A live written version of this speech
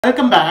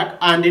Welcome back,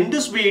 and in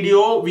this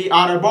video we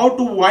are about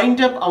to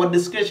wind up our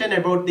discussion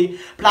about the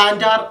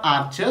plantar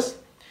arches.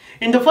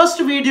 In the first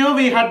video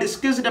we had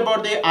discussed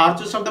about the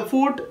arches of the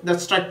foot, the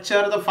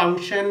structure, the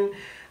function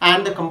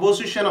and the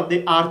composition of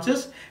the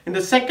arches. In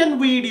the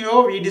second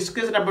video we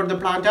discussed about the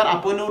plantar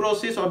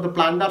aponeurosis or the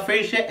plantar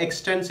fascia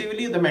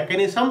extensively, the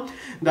mechanism,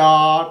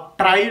 the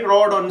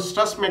tri-rod on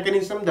stress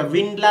mechanism, the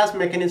windlass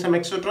mechanism,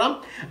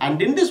 etc.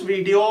 And in this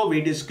video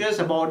we discuss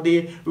about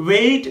the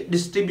weight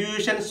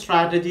distribution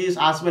strategies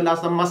as well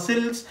as the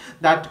muscles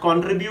that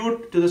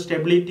contribute to the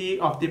stability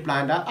of the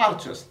plantar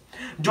arches.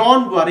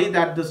 Don't worry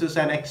that this is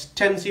an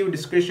extensive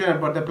discussion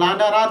about the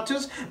plantar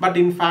arches, but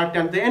in fact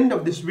at the end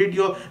of this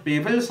video we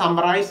will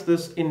summarize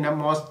this in a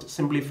most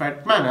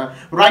simplified manner.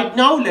 Right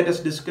now let us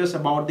discuss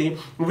about the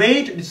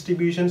weight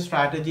distribution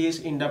strategies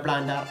in the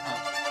plantar arch.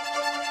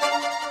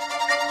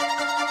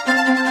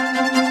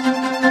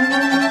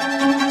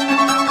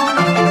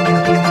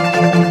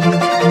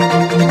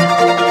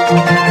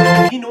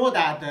 We know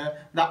that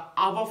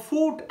our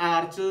foot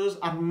arches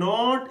are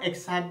not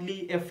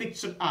exactly a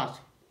fixed arch,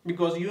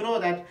 because you know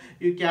that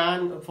you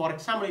can, for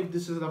example, if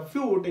this is the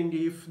foot and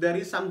if there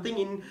is something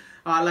in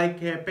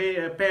like a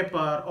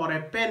paper or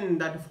a pen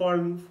that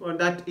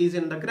is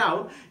in the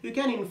ground, you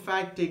can in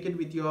fact take it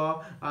with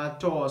your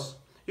toes.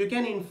 You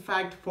can in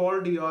fact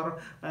fold your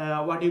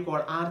what you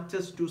call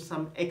arches to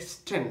some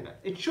extent.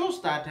 It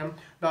shows that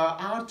the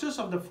arches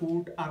of the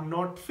foot are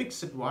not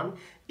fixed one.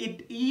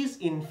 It is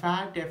in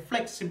fact a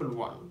flexible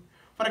one.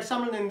 For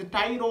example, in the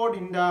tie rod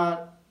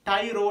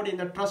in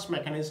the truss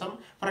mechanism,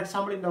 for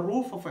example in the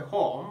roof of a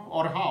home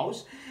or a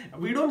house,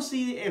 we don't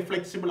see a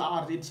flexible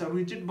arch, it's a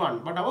rigid one,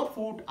 but our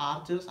foot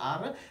arches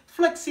are a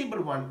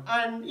flexible one.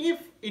 And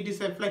if it is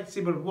a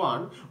flexible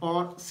one,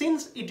 or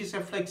since it is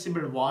a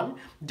flexible one,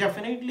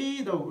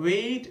 definitely the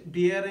weight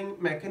bearing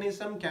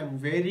mechanism can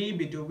vary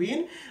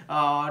between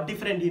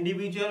different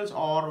individuals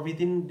or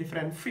within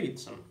different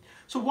feet.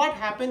 So what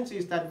happens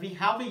is that we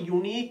have a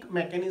unique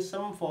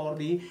mechanism for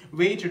the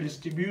weight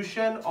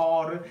distribution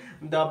or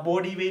the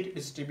body weight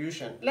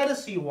distribution. Let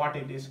us see what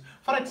it is.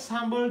 For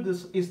example,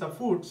 this is the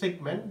foot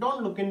segment.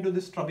 Don't look into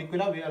this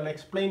trabecular, we will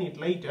explain it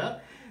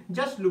later.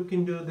 Just look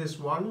into this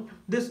one.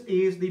 This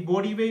is the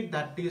body weight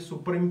that is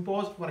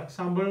superimposed. For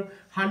example,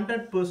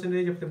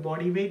 100% of the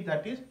body weight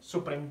that is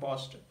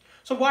superimposed.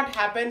 So what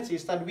happens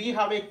is that we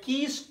have a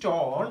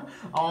keystone,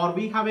 or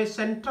we have a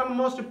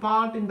centralmost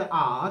part in the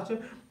arch,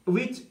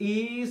 which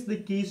is the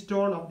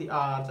keystone of the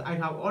arch. I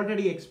have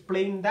already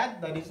explained that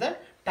is the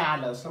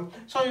talus.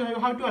 So you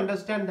have to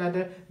understand that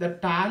the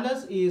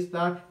talus is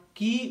the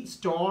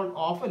keystone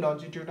of a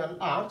longitudinal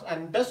arch,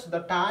 and thus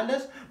the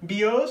talus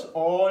bears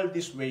all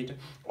this weight.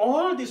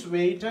 All this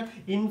weight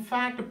in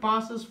fact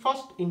passes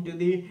first into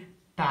the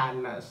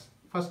talus.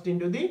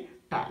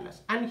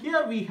 And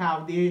here we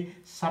have the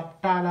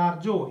subtalar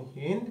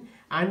joint,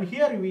 and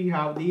here we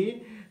have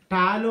the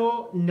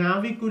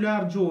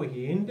talonavicular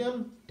joint,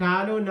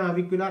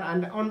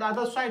 and on the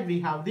other side we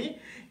have the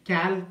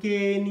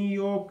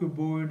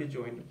calcaneocuboid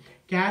joint.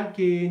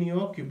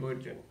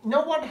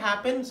 Now what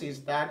happens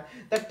is that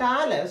the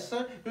talus,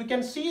 you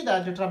can see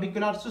that the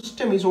trabecular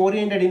system is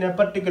oriented in a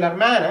particular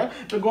manner.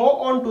 To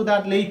go on to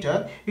that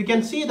later, you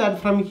can see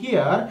that from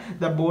here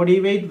the body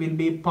weight will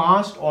be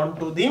passed on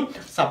to the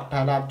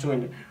subtalar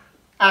joint.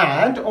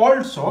 And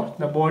also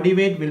the body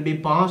weight will be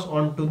passed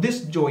on to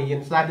this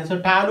joints, that is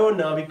a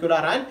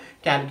talonavicular and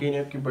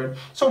calcaneocuboid.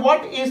 So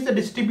what is the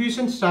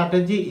distribution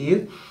strategy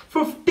is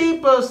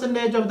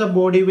 50% of the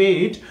body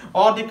weight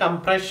or the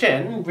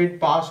compression will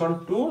pass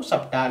on to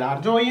subtalar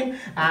joint,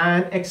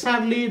 and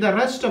exactly the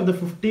rest of the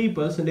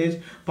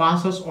 50%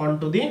 passes on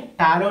to the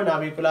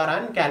talonavicular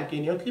and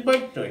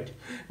calcaneocuboid joint.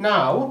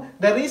 Now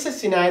there is a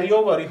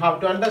scenario where you have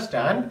to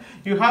understand,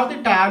 you have the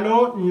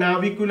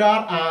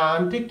talonavicular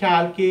and the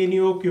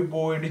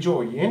calcaneocuboid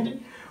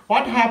joint.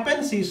 What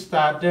happens is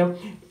that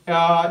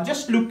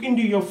just look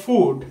into your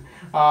foot.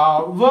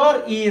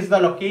 Where is the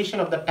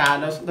location of the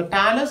talus? The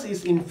talus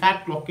is in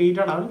fact located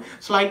on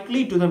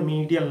slightly to the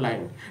medial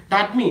line.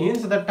 That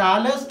means the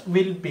talus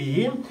will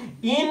be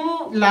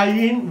in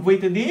line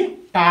with the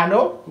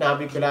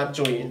talonavicular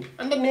joint,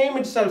 and the name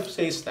itself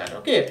says that.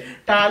 Okay,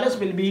 talus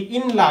will be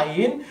in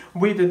line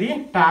with the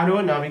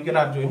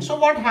talonavicular joint. So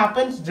what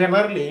happens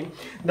generally,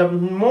 the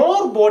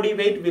more body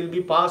weight will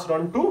be passed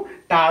on to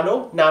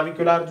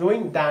talonavicular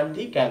joint than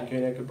the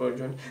calcaneocuboid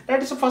joint.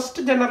 That is the first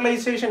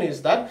generalization,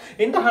 is that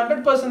in the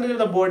 100% of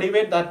the body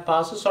weight that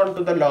passes on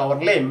to the lower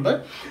limb,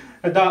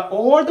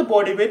 all the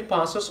body weight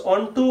passes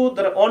on through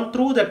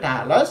the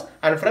talus,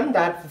 and from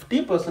that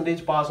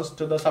 50% passes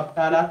to the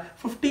subtalar,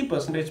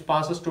 50%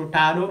 passes to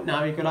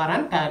talonavicular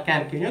and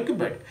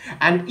calcaneocuboid.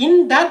 And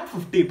in that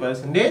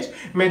 50%,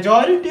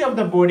 majority of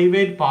the body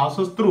weight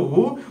passes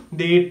through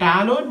the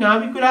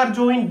talonavicular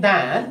joint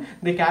than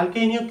the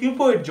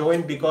calcaneocuboid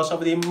joint, because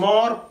of the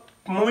more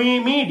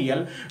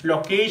medial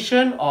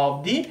location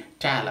of the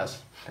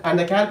talus. And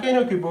the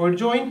calcaneocuboid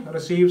joint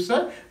receives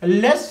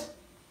less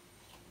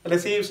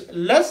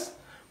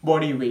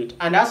body weight.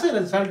 And as a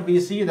result, we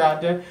see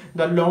that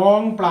the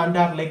long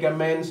plantar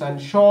ligaments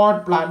and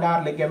short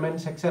plantar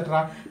ligaments,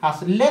 etc.,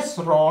 has less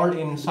role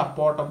in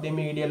support of the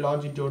medial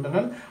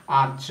longitudinal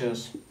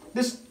arches.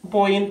 This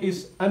point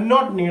is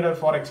not needed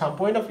for exam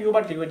point of view,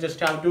 but you just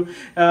have to,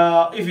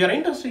 if you are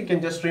interested, you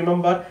can just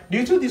remember,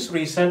 due to this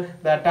reason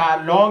that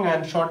long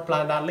and short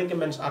plantar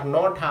ligaments are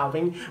not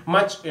having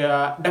much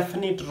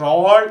definite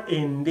role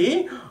in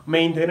the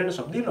maintenance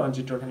of the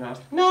longitudinal arch.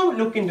 Now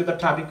look into the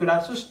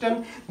trabecular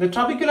system. The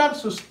trabecular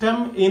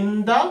system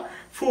in the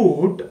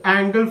foot,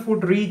 ankle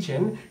foot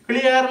region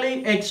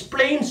clearly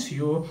explains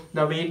you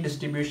the weight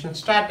distribution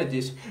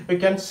strategies. You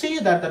can see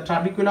that the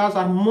trabeculars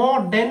are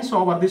more dense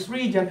over this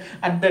region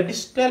at the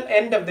distal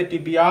end of the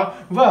tibia,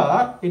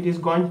 where it is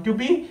going to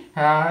be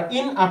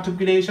in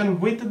articulation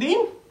with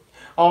the,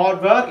 or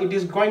where it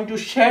is going to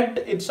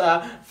shed its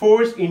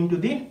force into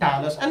the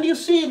talus. And you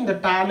see in the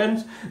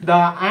talus, the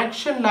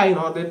action line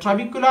or the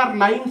trabecular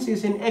lines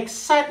is in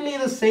exactly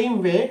the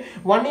same way.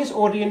 One is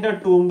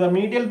oriented to the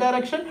medial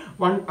direction,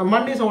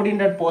 one is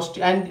oriented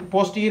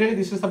posteriorly.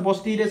 This is the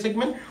posterior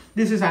segment,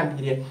 this is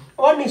anterior.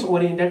 One is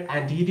oriented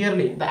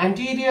anteriorly. The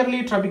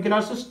anteriorly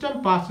trabecular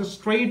system passes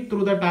straight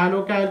through the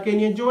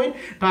talocalcaneal joint,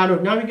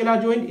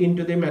 talonavicular joint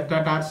into the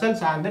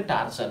metatarsals and the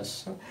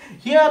tarsals.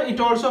 Here it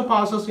also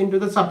passes into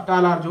the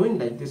subtalar joint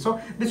like this. So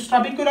this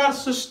trabecular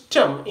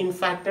system in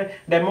fact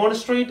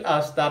demonstrates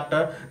us that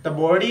the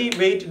body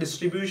weight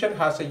distribution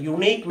has a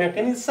unique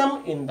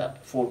mechanism in the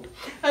foot.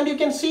 And you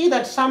can see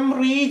that some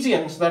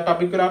regions, the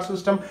trabecular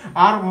system,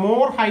 are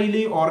more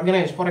highly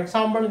organized. For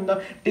example, in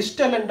the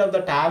distal end of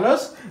the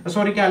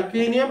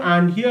calcaneum,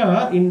 and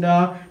here in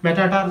the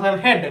metatarsal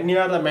head,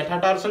 near the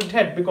metatarsal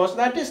head, because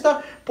that is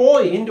the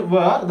point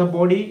where the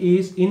body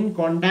is in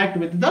contact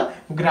with the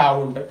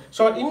ground.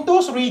 So in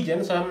those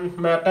regions, the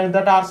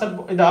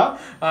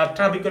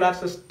trabecular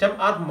system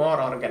are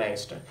more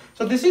organized.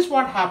 So this is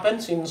what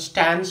happens in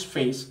stance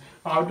phase.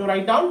 How to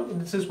write down?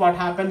 This is what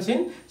happens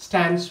in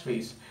stance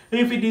phase.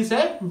 If it is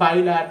a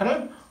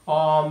bilateral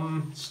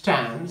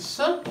stance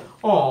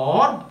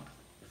or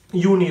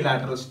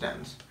unilateral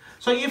stance.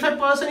 So if a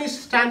person is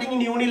standing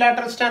in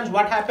unilateral stance,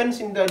 what happens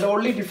in the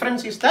only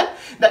difference is that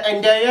the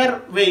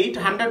entire weight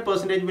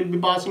 100% will be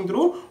passing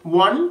through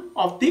one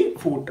of the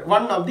foot,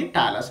 one of the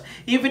talus.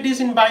 If it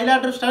is in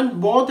bilateral stance,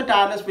 both the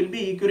talus will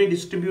be equally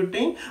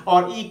distributing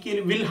or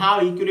will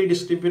have equally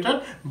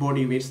distributed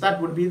body weights.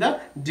 That would be the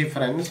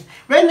difference.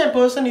 When a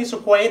person is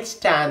when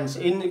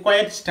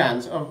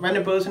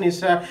a person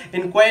is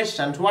in quiet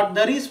stance, what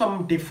there is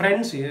some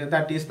difference here,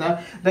 that is the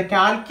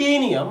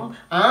calcaneum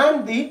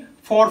and the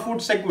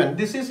forefoot segment.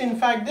 This is in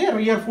fact the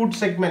rear foot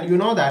segment. You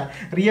know that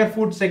rear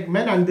foot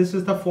segment, and this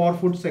is the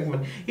forefoot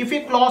segment. If we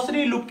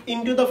closely look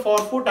into the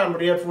forefoot and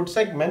rear foot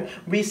segment,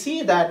 we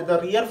see that the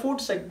rear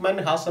foot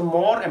segment has a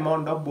more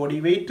amount of body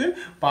weight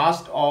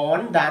passed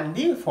on than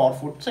the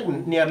forefoot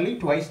segment, nearly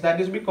twice. That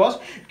is because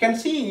you can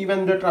see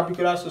even the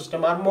trabecular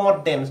system are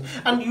more dense.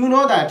 And you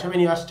know that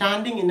when you are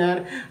standing in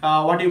a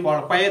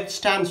quiet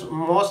stance,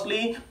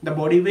 mostly the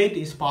body weight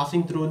is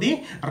passing through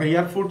the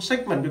rear foot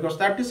segment, because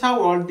that is how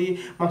all the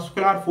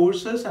muscular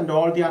forces and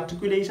all the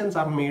articulations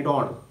are made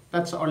on.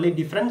 That's the only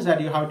difference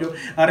that you have to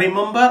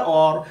remember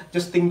or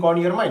just think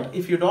on your mind.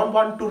 If you don't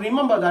want to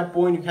remember that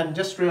point, you can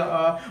just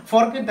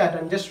forget that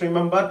and just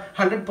remember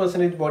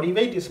 100% body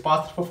weight is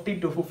passed 50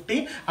 to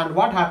 50. And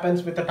what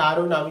happens with the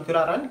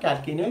talonavicular and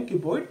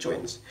calcaneocuboid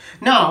joints.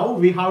 Now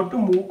we have to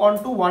move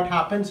on to what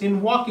happens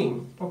in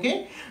walking.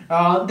 Okay,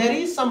 there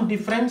is some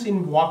difference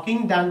in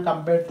walking than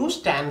compared to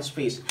stance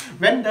phase.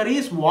 When there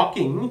is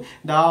walking,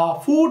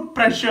 the foot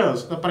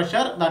pressures, the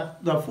pressure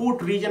that the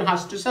foot region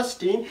has to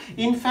sustain,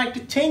 in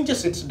fact changes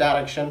its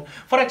direction.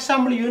 For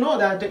example, you know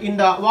that in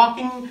the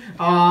walking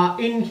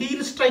in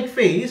heel strike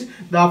phase,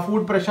 the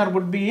foot pressure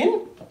would be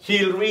in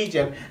heel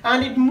region,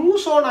 and it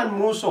moves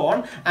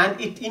on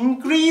and it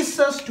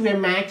increases to a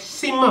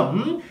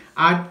maximum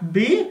at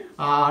the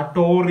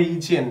toe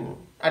region,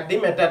 at the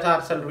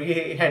metatarsal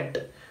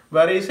head.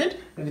 Where is it?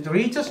 It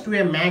reaches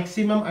to a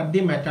maximum at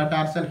the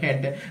metatarsal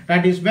head.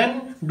 That is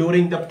when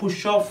during the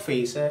push-off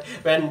phase.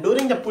 When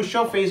during the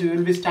push-off phase, we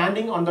will be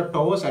standing on the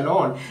toes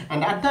alone.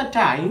 And at that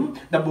time,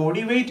 the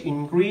body weight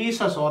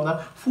increases, or the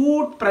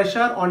foot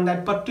pressure on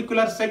that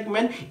particular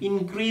segment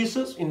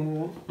increases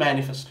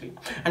manifestly.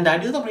 And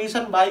that is the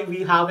reason why we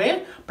have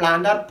a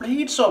plantar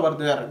plates over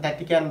there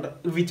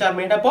which are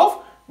made up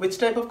of which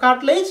type of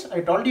cartilage?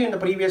 I told you in the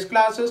previous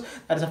classes,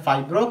 that is a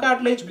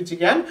fibrocartilage which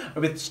can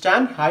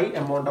withstand high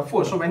amount of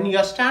force. So when you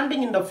are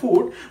standing in the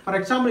foot, for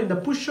example in the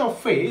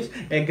push-off phase,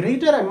 a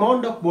greater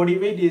amount of body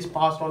weight is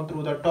passed on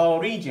through the toe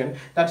region.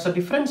 That's the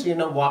difference in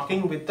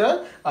walking with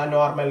a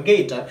normal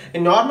gait.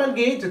 In normal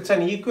gait, it's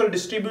an equal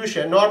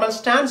distribution. Normal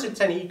stance, it's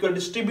an equal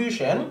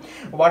distribution.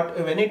 But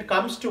when it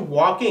comes to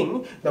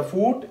walking, the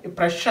foot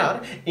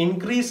pressure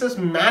increases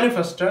with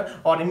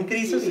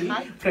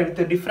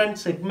the different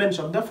segments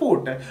of the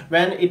foot.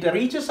 When it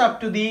reaches up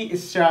to the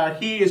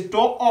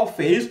toe of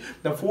face,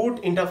 the foot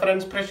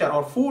interference pressure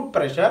or foot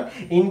pressure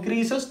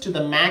increases to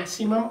the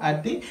maximum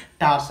at the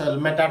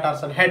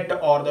metatarsal head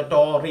or the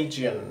toe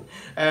region.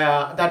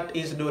 That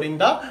is during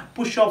the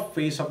push-off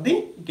phase of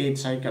the gait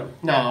cycle.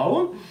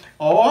 Now,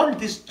 all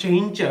these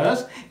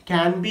changes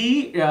can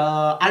be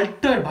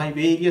altered by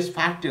various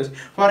factors.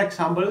 For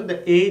example,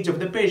 the age of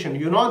the patient.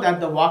 You know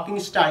that the walking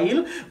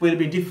style will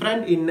be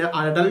different in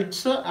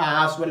adults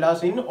as well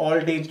as in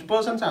old-aged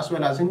persons as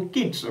well as in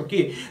kids.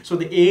 Okay, so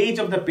the age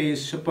of the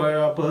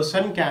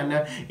person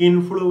can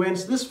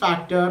influence this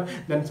factor.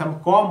 Then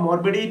some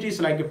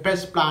comorbidities like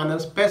pes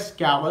planus, pes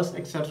cavus,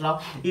 etc.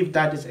 If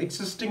that is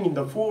existing in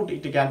the foot,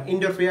 it can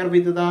interfere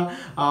with the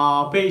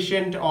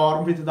patient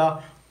or with the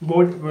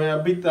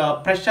with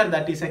the pressure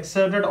that is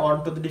exerted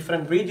onto the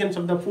different regions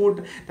of the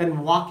foot.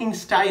 Then walking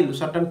style,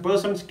 certain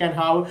persons can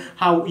have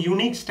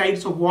unique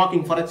styles of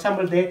walking. For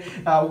example, they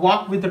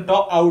walk with the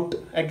toe out,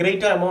 a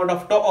greater amount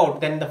of toe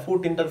out, then the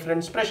foot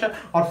interference pressure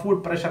or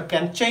foot pressure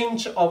can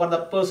change over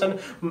the person.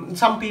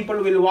 Some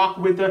people will walk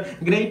with a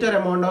greater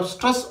amount of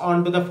stress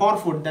onto the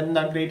forefoot, then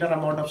the greater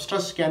amount of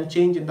stress can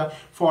change in the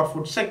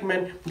forefoot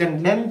segment.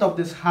 Then length of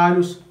this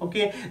halus,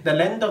 okay, the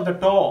length of the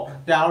toe,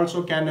 they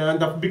also can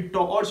the big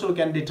toe also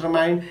can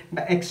determine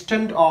the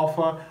extent of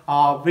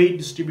weight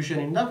distribution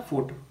in the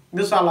foot.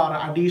 These all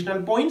are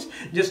additional points.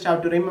 Just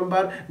have to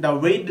remember the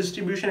weight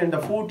distribution in the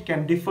foot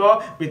can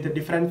differ with the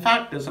different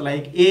factors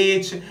like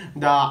age,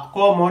 the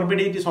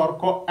comorbidities or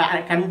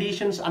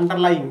conditions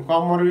underlying.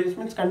 Comorbidities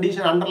means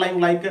condition underlying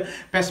like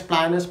pes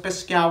planus,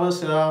 pes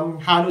cavus,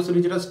 halus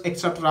rigidus,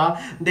 etc.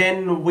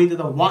 Then with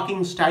the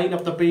walking style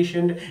of the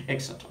patient,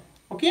 etc.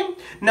 Okay,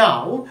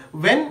 now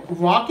when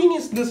walking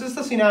is, this is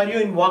the scenario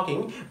in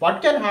walking.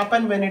 What can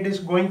happen when it is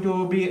going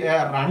to be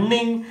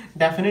running?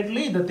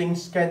 Definitely the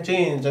things can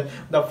change.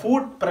 The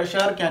foot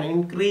pressure can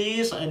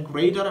increase a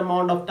greater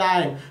amount of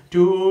time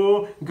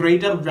to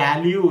greater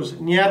values,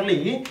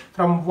 nearly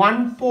from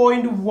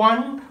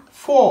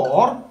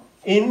 1.14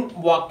 in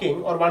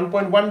walking or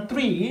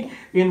 1.13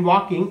 in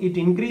walking, it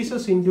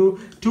increases into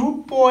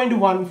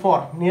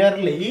 2.14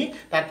 nearly.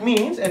 That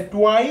means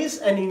twice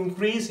an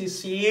increase is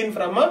seen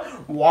from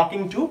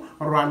walking to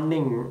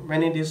running.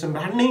 When it is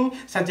running,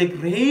 such a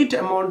great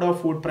amount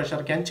of foot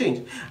pressure can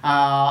change.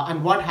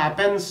 And what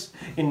happens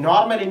in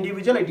normal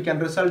individual, it can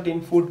result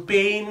in foot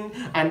pain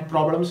and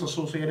problems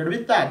associated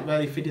with that.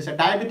 Well, if it is a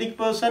diabetic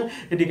person,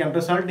 it can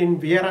result in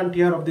wear and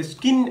tear of the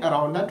skin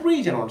around that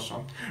region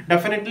also.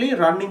 Definitely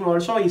running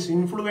also is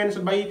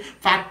influenced by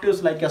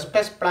factors like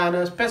pes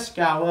planus, pes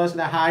cavus,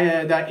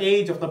 the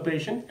age of the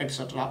patient,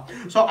 etc.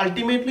 So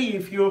ultimately,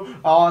 if you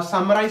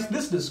summarize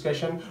this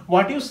discussion,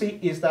 what you see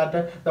is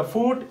that the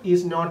foot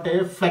is not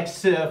a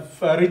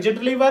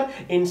rigid lever,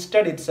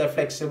 instead it's a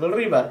flexible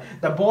lever.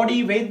 The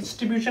body weight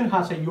distribution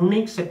has a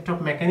unique set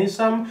of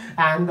mechanism,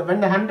 and when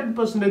the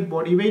 100%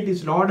 body weight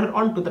is loaded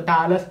onto the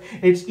talus,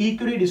 it's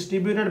equally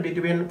distributed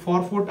between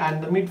forefoot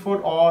and the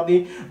midfoot or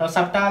the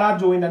subtalar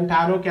joint and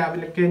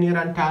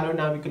calcaneocuboid and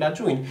talonavicular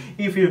joint.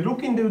 If you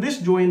look into this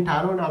joint,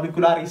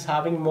 talonavicular is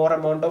having more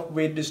amount of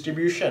weight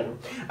distribution.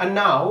 And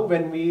now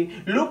when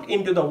we look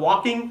into the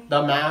walking,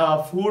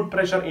 the foot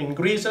pressure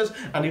increases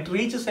and it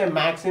reaches a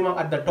maximum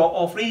at the toe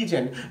of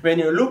region. When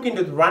you look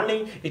into the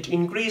running, it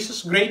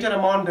increases greater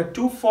amount, the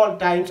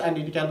twofold times, and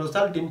it can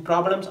result in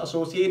problems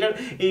associated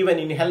even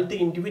in healthy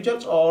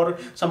individuals or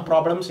some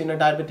problems in a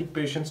diabetic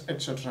patients,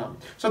 etc.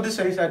 So this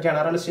is a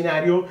general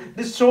scenario.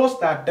 This shows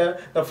that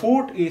the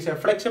foot is a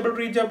flexible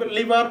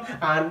lever,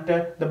 and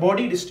the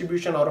body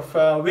distribution or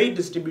weight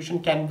distribution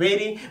can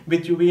vary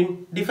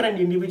between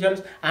different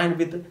individuals and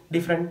with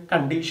different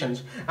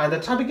conditions. And the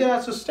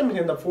trabecular system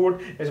in the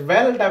foot is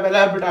well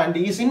developed and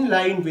is in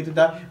line with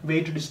the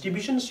weight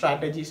distribution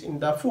strategies in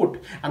the foot,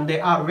 and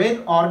they are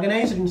well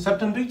organized in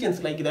certain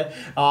regions like the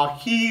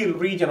heel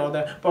region or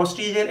the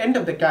posterior end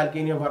of the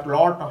calcaneum, where a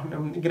lot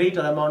of greater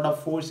amount of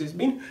force is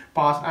being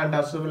passed, and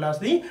as well as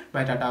the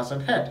metatarsal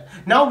head.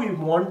 Now we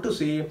want to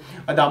see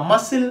the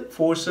muscle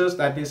forces,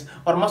 that is,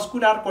 or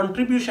muscular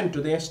contribution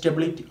to the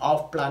stability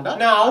of plantar.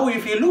 Now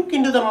if you look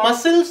into the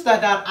muscles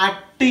that are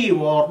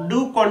active or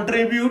do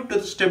contribute to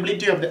the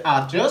stability of the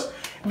arches,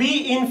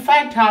 we in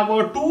fact have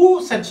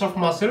two sets of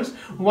muscles.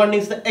 One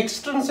is the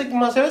extrinsic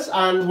muscles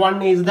and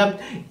one is the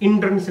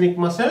intrinsic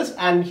muscles.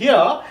 And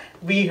here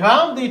we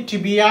have the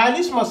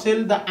tibialis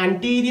muscle, the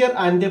anterior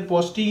and the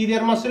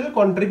posterior muscle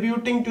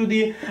contributing to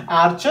the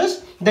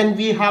arches. Then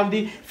we have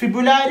the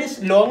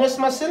fibularis longus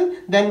muscle.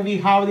 Then we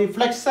have the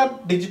flexor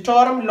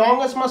digitorum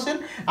longus muscle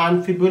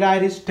and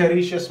fibularis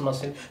tertius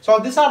muscle. So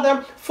these are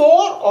the 4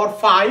 or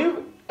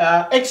 5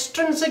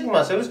 extrinsic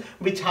muscles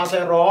which has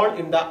a role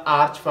in the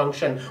arch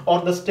function or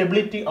the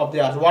stability of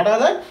the arch. What are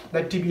they?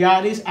 The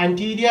tibialis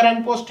anterior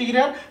and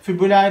posterior,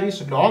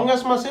 fibularis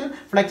longus muscle,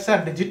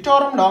 flexor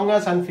digitorum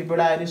longus, and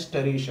fibularis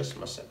tertius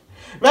muscle.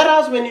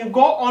 Whereas when you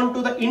go on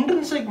to the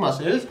intrinsic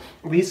muscles,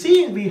 we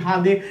see we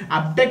have the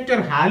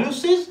abductor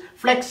hallucis,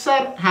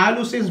 flexor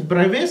hallucis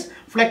brevis,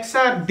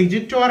 flexor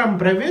digitorum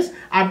brevis,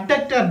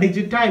 abductor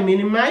digiti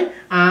minimi,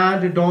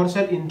 and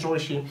dorsal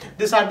introiti.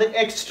 These are the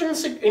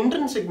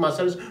intrinsic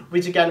muscles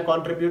which can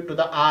contribute to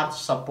the arch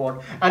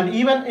support. And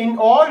even in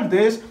all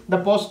this, the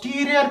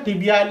posterior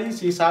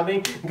tibialis is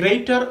having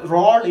greater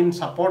role in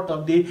support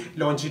of the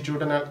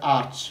longitudinal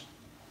arch.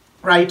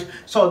 Right,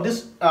 so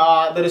this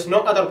there is no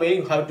other way.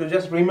 You have to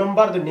just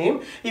remember the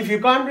name. If you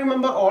can't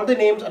remember all the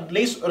names, at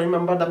least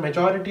remember the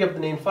majority of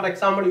the names. For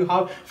example, you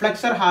have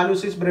flexor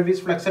hallucis brevis,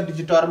 flexor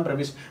digitorum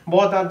brevis.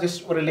 Both are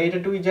just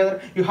related to each other.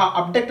 You have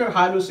abductor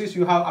hallucis,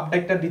 you have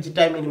abductor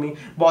digiti minimi.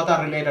 Both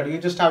are related. You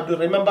just have to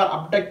remember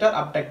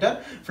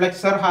abductor,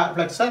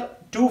 flexor,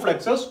 two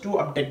flexors, two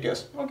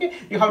abductors. Okay,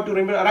 you have to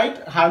remember,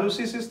 right?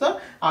 Hallucis is the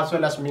as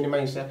well as minima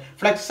is there.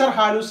 Flexor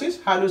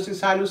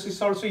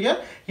hallucis also here.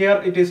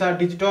 Here it is a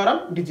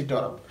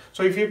digitorum.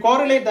 So if you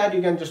correlate that,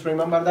 you can just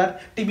remember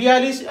that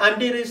tibialis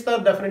anterior is the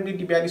definitely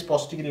tibialis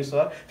posterior is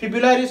the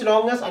fibularis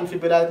longus and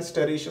fibularis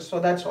tertius.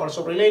 So that's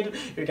also related.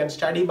 You can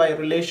study by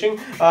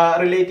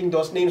relating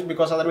those names,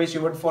 because otherwise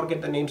you would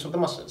forget the names of the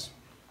muscles.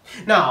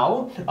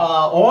 Now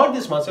all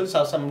these muscles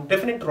have some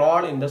definite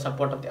role in the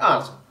support of the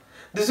arch.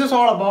 This is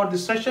all about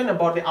this session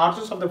about the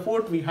arches of the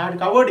foot. We had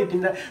covered it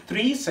in the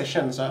 3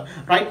 sessions.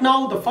 Right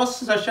now, the first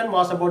session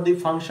was about the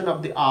function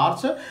of the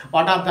arch.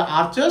 What are the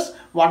arches?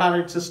 What are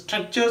its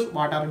structures?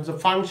 What are its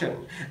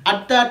function?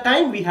 At that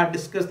time, we had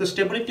discussed the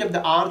stability of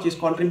the arch is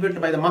contributed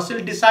by the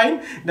muscle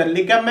design, the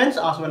ligaments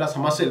as well as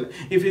muscle.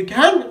 If you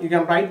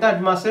can write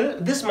that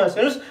these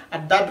muscles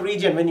at that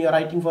region when you are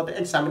writing for the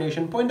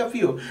examination point of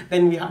view.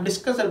 Then we have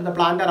discussed the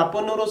plantar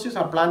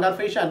aponeurosis or plantar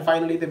fascia, and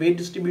finally the weight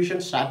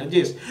distribution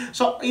strategies.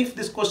 So if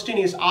this question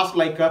is asked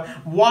like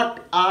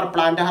what are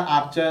plantar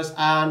arches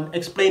and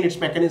explain its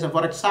mechanism,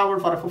 for example,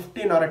 for a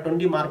 15 or a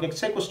 20 mark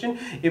essay question,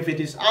 if it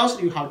is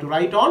asked, you have to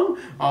write on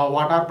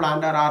what are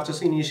plantar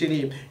arches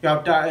initially. You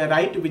have to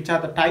write which are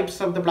the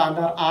types of the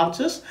plantar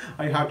arches.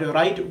 You have to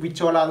write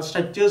which all are the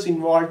structures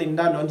involved in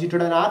the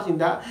longitudinal arch, in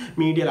the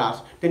medial arch.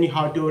 Then you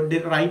have to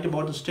write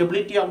about the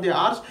stability of the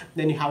arch.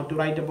 Then you have to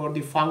write about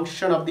the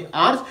function of the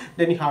arch.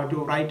 Then you have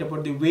to write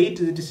about the weight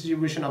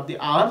distribution of the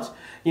arch.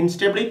 In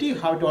stability, you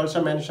have to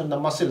also mention the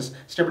muscles.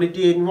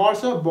 Stability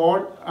involves a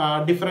bone,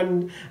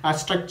 different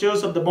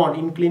structures of the bone,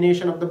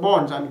 inclination of the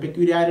bones, and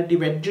peculiarity,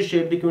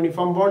 wedge-shaped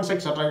cuneiform bones,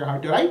 etc. You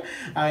have to write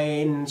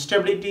in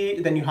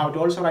stability. Then you have to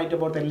also write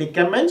about the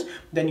ligaments.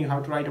 Then you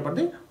have to write about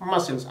the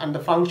muscles and the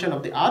function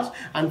of the arch.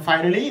 And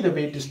finally, the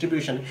weight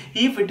distribution.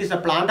 If it is a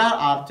plantar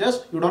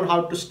arches, you don't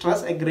have to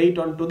stress a great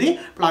onto the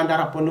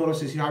plantar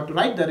aponeurosis. You have to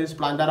write there is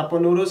plantar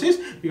aponeurosis.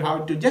 You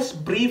have to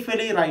just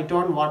briefly write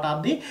on what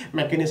are the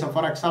mechanism.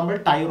 For example,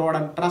 tie rod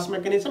and truss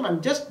mechanism,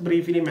 and just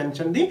briefly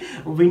mention the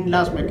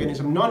windlass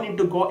mechanism. No need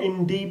to go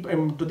in deep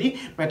into the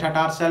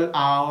metatarsal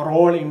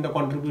role in the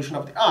contribution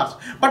of the arch.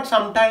 But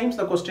sometimes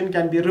the question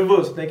can be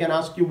reversed. They can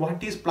ask you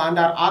what is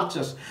plantar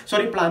arches,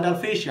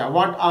 plantar fascia,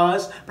 what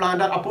is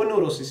plantar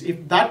aponeurosis.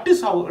 If that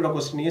is how the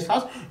question is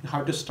asked, you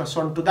have to stress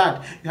on to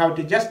that. You have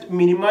to just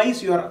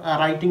minimize your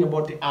writing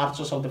about the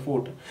arches of the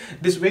foot.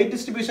 This weight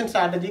distribution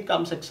strategy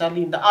comes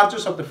exactly in the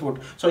arches of the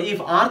foot. So if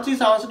arch is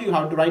asked, you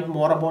have to write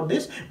more about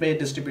this weight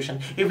distribution.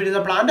 If it is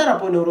a plantar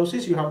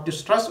aponeurosis, you have to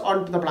stress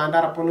on to the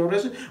plantar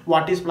aponeurosis.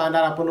 What is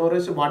plantar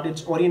aponeurosis? What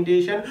is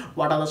orientation?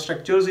 What are the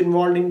structures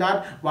involved in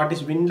that? What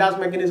is windlass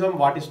mechanism?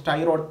 What is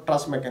tie rod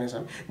truss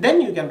mechanism?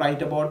 Then you can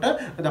write about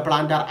the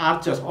plantar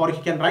arches, or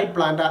you can write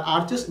plantar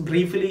arches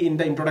briefly in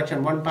the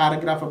introduction. One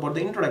paragraph about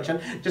the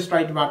introduction. Just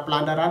write about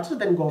plantar arches,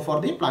 then go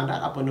for the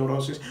plantar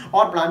aponeurosis,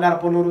 or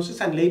plantar aponeurosis,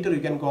 and later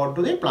you can go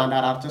to the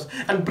plantar arches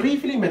and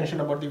briefly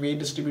mention about the weight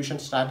distribution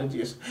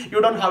strategies.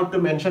 You don't have to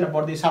mention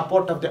about the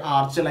support of the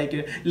arch like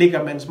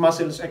ligaments,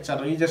 muscles,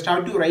 etc. You just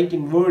have to write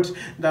in words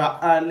the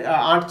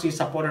arch is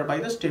supported by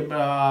the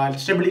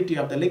stability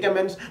of the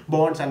ligaments,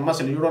 bones, and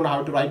muscle. You don't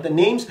have to write the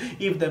names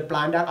if the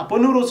plantar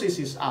aponeurosis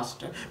is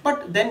asked.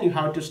 But then you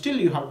have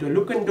to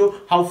look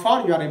into how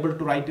far you are able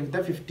to write with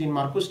the 15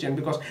 mark question,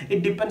 because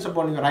it depends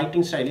upon your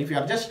writing style. If you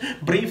are just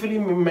briefly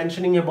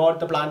mentioning about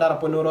the plantar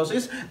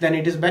aponeurosis, then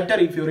it is better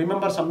if you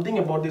remember something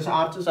about these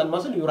arches and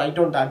muscle, you write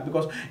on that,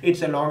 because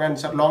it's a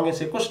long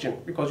essay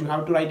question, because you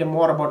have to write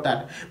more about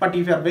that. But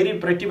if you are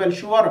pretty well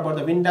sure about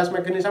the windlass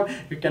mechanism,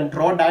 you can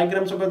draw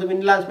diagrams about the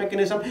windlass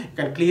mechanism. You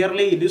can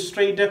clearly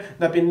illustrate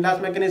the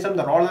windlass mechanism,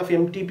 the role of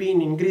MTP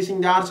in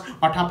increasing the arch,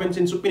 what happens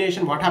in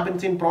supination, what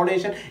happens in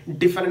pronation,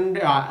 different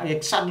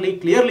exactly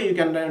clearly you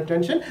can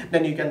mention.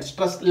 Then you can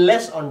stress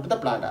less onto the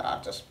plantar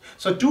arches.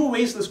 So 2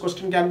 ways this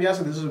question can be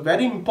asked. This is a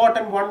very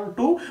important one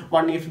too.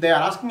 One, if they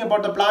are asking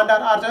about the plantar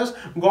arches,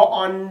 go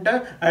on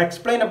to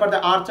explain about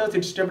the arches,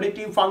 its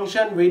stability,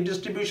 function, weight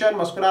distribution,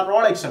 muscular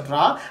role,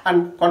 etc.,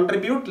 and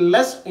contribute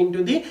less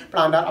into the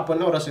plantar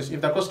aponeurosis.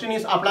 If the question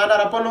is a plantar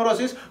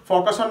aponeurosis,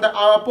 focus on the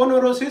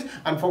aponeurosis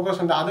and focus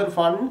on the other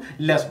one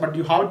less. But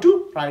you have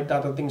to write the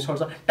other things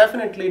also.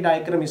 Definitely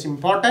diagram is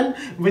important.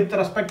 With with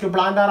respect to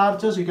plantar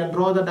arches, you can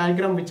draw the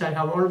diagram which I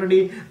have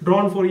already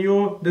drawn for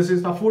you. This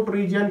is the foot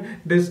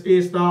region. This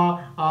is the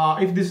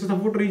if this is the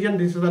foot region,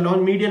 this is the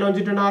medial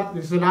longitudinal arch,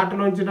 this is the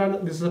lateral longitudinal,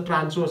 this is the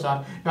transverse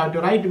arch. You have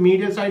to write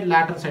medial side,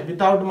 lateral side.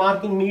 Without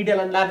marking medial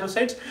and lateral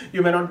sides,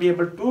 you may not be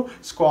able to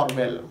score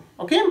well.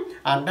 Okay,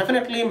 and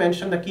definitely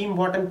mention the key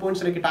important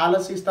points like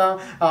talus is the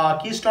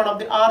keystone of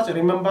the arch.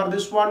 Remember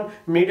this one.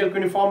 Medial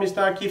cuneiform is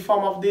the key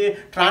form of the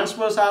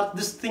transverse arch.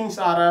 These things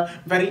are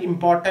very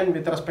important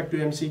with respect to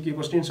MCQ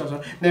questions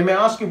also. They may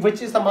ask you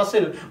which is the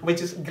muscle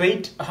which is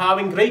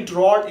having great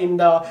role in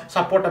the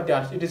support of the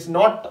arch. It is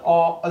not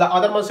the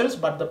other muscles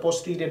but the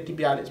posterior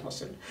tibialis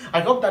muscle.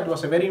 I hope that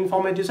was a very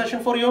informative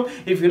session for you.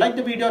 If you like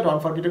the video,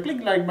 don't forget to click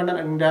the like button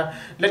and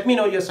let me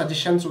know your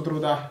suggestions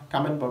through the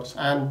comment box,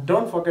 and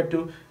don't forget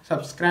to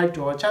subscribe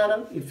to our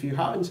channel if you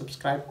haven't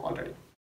subscribed already.